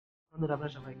বন্ধুরা,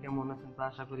 আপনারা সবাই কেমন আছেন? তো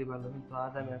আশা করি ভালো আছেন। তো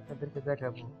আজ আমি আপনাদেরকে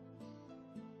দেখাবো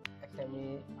একটা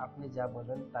মেয়ে আপনি যা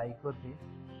বলেন তাই করবে,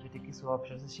 যেটা কিছু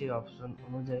অপশন আছে সেই অপশন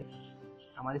অনুযায়ী।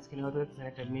 আমার স্ক্রিনে হয়তো দেখছেন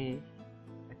একটা মেয়ে,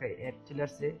 একটা অ্যাড চলে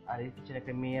আসছে, আর এর পিছনে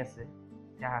একটা মেয়ে আছে,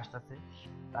 সে হাসতেছে।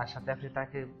 তার সাথে আপনি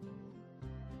তাকে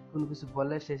কোনো কিছু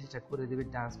বললে সে সেটা করে দেবে।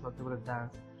 ডান্স করতে বলে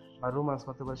ডান্স, বা রোমান্স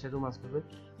করতে বলে সে রোমান্স করবে।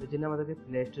 তো এই জন্য আমাদেরকে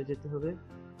প্লে স্টোরে যেতে হবে।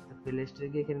 তো প্লে স্টোরে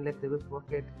গিয়ে এখানে লিখতে হবে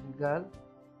পকেট গার্ল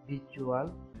ভিজুয়াল,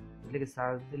 লিখে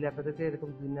সার্চ দিলে আপনাদেরকে এরকম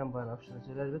 2 নাম্বার অপশনে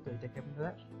চলে আসবে। তো এটাকে আপনারা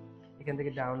এখান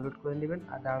থেকে ডাউনলোড করে নেবেন।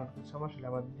 আর ডাউনলোড করতে সমস্যা হলে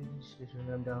আমার ভিডিও ডিসক্রিপশনে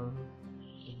ডাউনলোড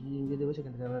লিঙ্ক দিয়ে দেবো,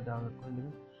 সেখান থেকে আপনারা ডাউনলোড করে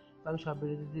নেবেন। তো আমি সব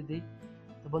ভিডিও দিয়ে দিই।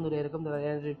 তো বন্ধুরা, এরকম ধরনের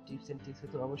অ্যান্ড্রয়েড টিপস অ্যান্ড ট্রিক্স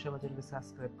তো অবশ্যই আমার চ্যানেলকে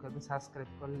সাবস্ক্রাইব করবেন। সাবস্ক্রাইব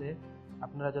করলে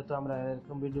আপনারা যত আমরা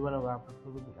এরকম ভিডিও বানাবো আপলোড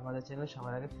করবো আমাদের চ্যানেল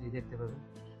সবার আগে ফ্রি দেখতে পাবেন।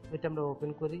 তো এটা আমরা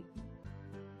ওপেন করি।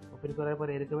 ওপেন করার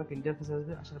পরে এরকম একটা ইন্টারফেস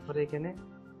আসবে। আসার পরে এখানে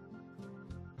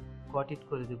কট ইট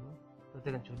করে দেবো। তো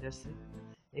দেখেন চলে আসছে।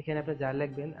 এখানে আপনি যা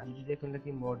লিখবেন, আমি যদি এখন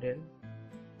লিখি মডেল,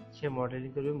 সে মডেলিং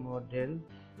করবে। মডেল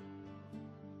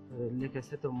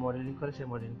লিখেছে, তো মডেলিং করে সে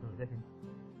মডেলিং করবে। দেখেন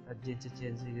আর যে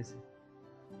চেঞ্জ হয়ে গেছে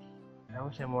এবং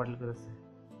সে মডেল করেছে,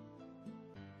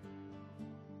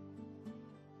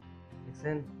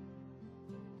 দেখছেন?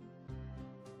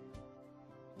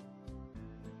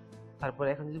 তারপর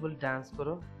এখন যদি বলি ডান্স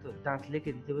করো, তো ডান্স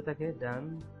লিখে দিতে হবে তাকে।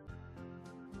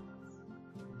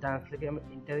 ডান্স লিখে আমি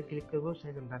ইন্টারে ক্লিক করবো, সে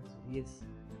এখন ডান্স, ইয়েস,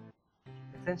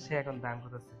 দেখছেন সে এখন ডান্স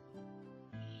করতেছে।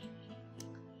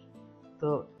 তো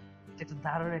এটা একটা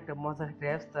দারুণ একটা মজার একটা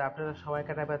অ্যাপস। তো আপনারা সময়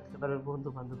কাটাতে পারবেন বন্ধু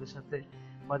বান্ধবের সাথে,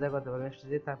 মজা করতে পারবেন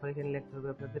স্টেজে। তারপরে এখানে লিখতে হবে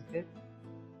আপনাদেরকে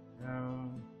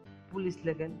পুলিশ,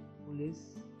 লেখেন পুলিশ,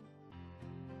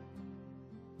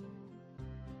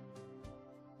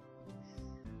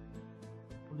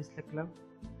 পুলিশ লিখলাম।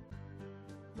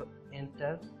 তো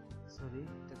এন্টার, সরি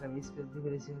এটাকে আমি স্পেস দিয়ে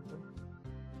ফেলেছি হয়তো,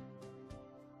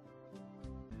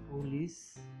 পুলিশ।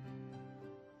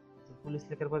 তো পুলিশ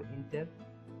লেখার পর এন্টার,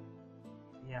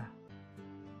 ইয়া,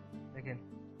 দেখেন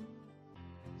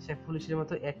সে পুলিশের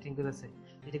মতো অ্যাক্টিং করেছে।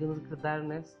 এটা কিন্তু একটা দারুণ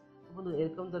অ্যাপস। তো বন্ধু,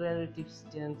 এরকম ধরনের টিপস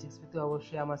টিপস পেতে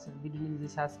অবশ্যই আমার ভিডিও নিচে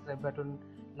সাবস্ক্রাইব বাটন,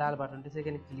 লাল বাটনটি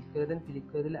সেখানে ক্লিক করে দেন। ক্লিক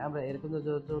করে দিলে আমরা এরকম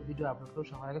যত ভিডিও আপলোড করবো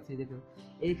সবার আগে ফ্রি দেখতে পাবো।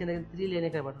 এইখানে 3 লাইন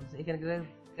একটা বাটন আছে, এখানে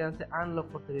আনলক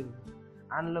করতে হবে।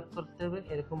 আনলক করতে হবে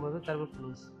এরকম ভাবে, তারপর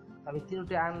ক্লোজ। আমি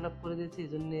 3টে আনলক করে দিয়েছি, এই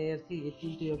জন্য আর কি এই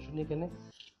 3টে অপশন এখানে।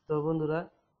 তো বন্ধুরা,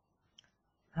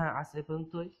 হ্যাঁ আজ এ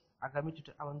পর্যন্তই। আগামী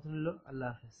আমন্ত্রণ রইল। আল্লাহ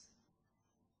হাফেজ।